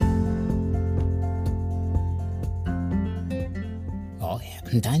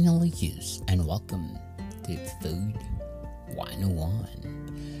I'm Daniel Hughes, and welcome to Food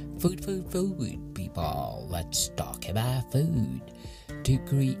 101. Food, people. Let's talk about food. To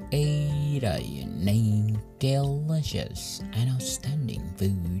create a unique, delicious, and outstanding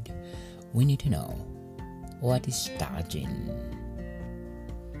food, we need to know what is tagine.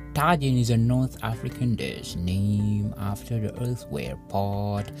 Tagine is a North African dish named after the earthenware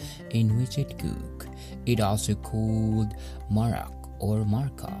pot in which it cooked. It also called marak or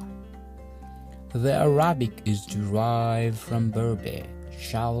marka. The Arabic is derived from berbe,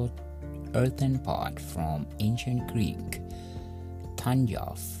 shallow earthen pot from ancient Greek,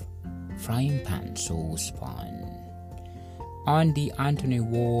 tanjaf, frying pan, saucepan. On the Antony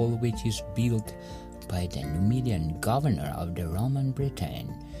Wall, which is built by the Numidian governor of the Roman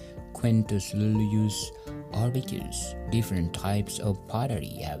Britain, Quintus Lullius Orbicus, different types of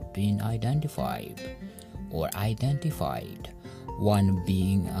pottery have been identified. One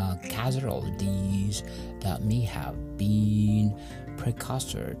being a casserole dish that may have been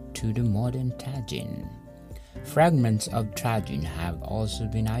precursor to the modern tagine. Fragments of tagine have also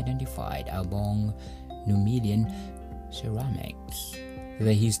been identified among Numidian ceramics.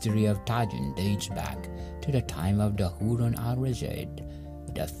 The history of tagine dates back to the time of the Harun al-Rashid,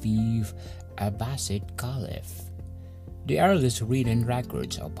 the fifth Abbasid Caliph. The earliest written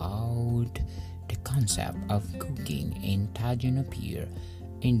records about the concept of cooking in tagine appear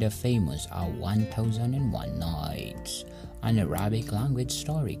in the famous 1001 Nights, an Arabic language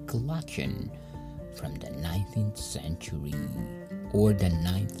story collection from the 19th century or the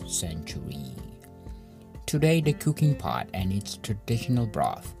 9th century. Today, the cooking pot and its traditional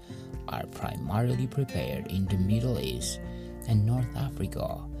broth are primarily prepared in the Middle East and North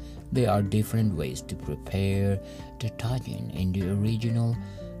Africa. There are different ways to prepare the tagine. In the original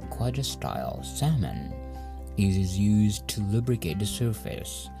quadra-style salmon, it is used to lubricate the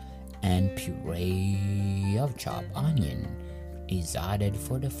surface, and puree of chopped onion is added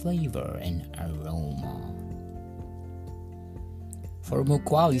for the flavor and aroma. For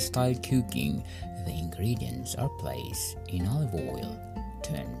Mokwali-style cooking, the ingredients are placed in olive oil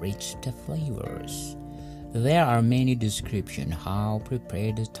to enrich the flavors. There are many descriptions how to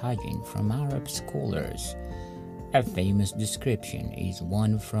prepare the tagine from Arab scholars. A famous description is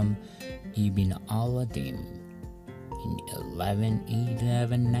one from Ibn al-Adim in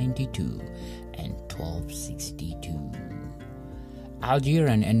 1192 and 1262.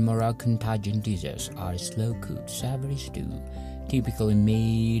 Algerian and Moroccan tagine dishes are slow-cooked savory stew, typically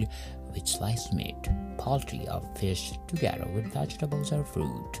made with sliced meat, poultry, or fish together with vegetables or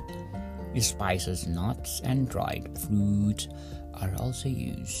fruit. Spices, nuts, and dried fruits are also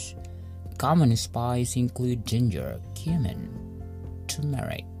used. Common spices include ginger, cumin,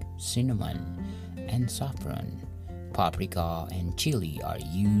 turmeric, cinnamon, and saffron. Paprika and chili are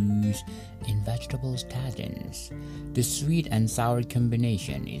used in vegetables tagines. The sweet and sour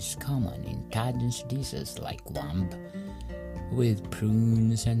combination is common in tagines dishes like lamb with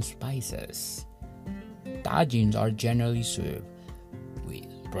prunes and spices. Tagines are generally served with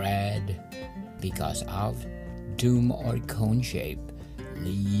bread because of dome or cone shape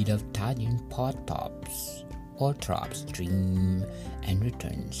lid of tagine pot tops or drops stream and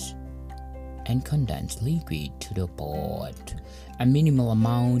returns and condensed liquid to the pot. A minimal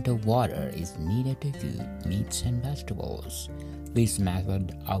amount of water is needed to cook meats and vegetables. This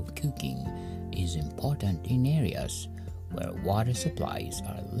method of cooking is important in areas where water supplies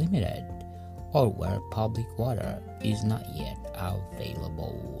are limited or where public water is not yet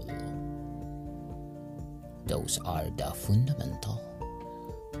available. Those are the fundamental,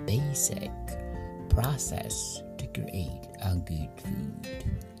 basic process to create a good food.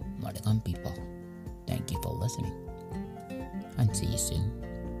 Welcome, people. Thank you for listening, and see you soon.